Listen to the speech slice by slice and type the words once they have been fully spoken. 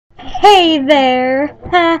Hey there!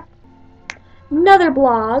 Another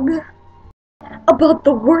blog about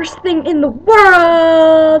the worst thing in the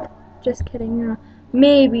world! Just kidding,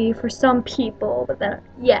 maybe for some people, but then,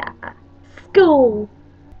 yeah. School!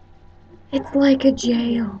 It's like a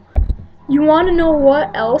jail. You want to know what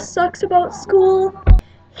else sucks about school?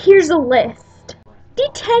 Here's a list.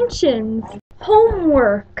 Detentions,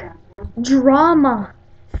 homework, drama,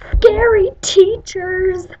 scary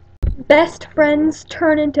teachers, best friends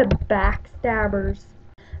turn into backstabbers.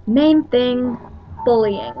 Main thing,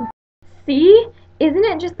 bullying. See? Isn't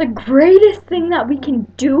it just the greatest thing that we can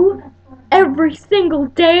do every single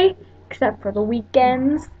day, except for the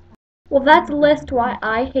weekends? Well, that's a list why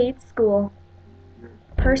I hate school.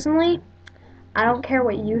 Personally, I don't care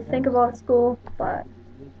what you think about school, but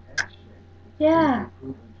yeah.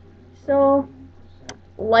 So,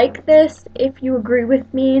 like this if you agree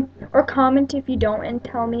with me, or comment if you don't and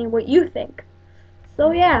tell me what you think.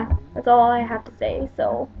 So yeah, that's all I have to say.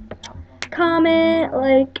 So, comment,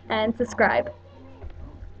 like, and subscribe.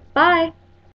 Bye!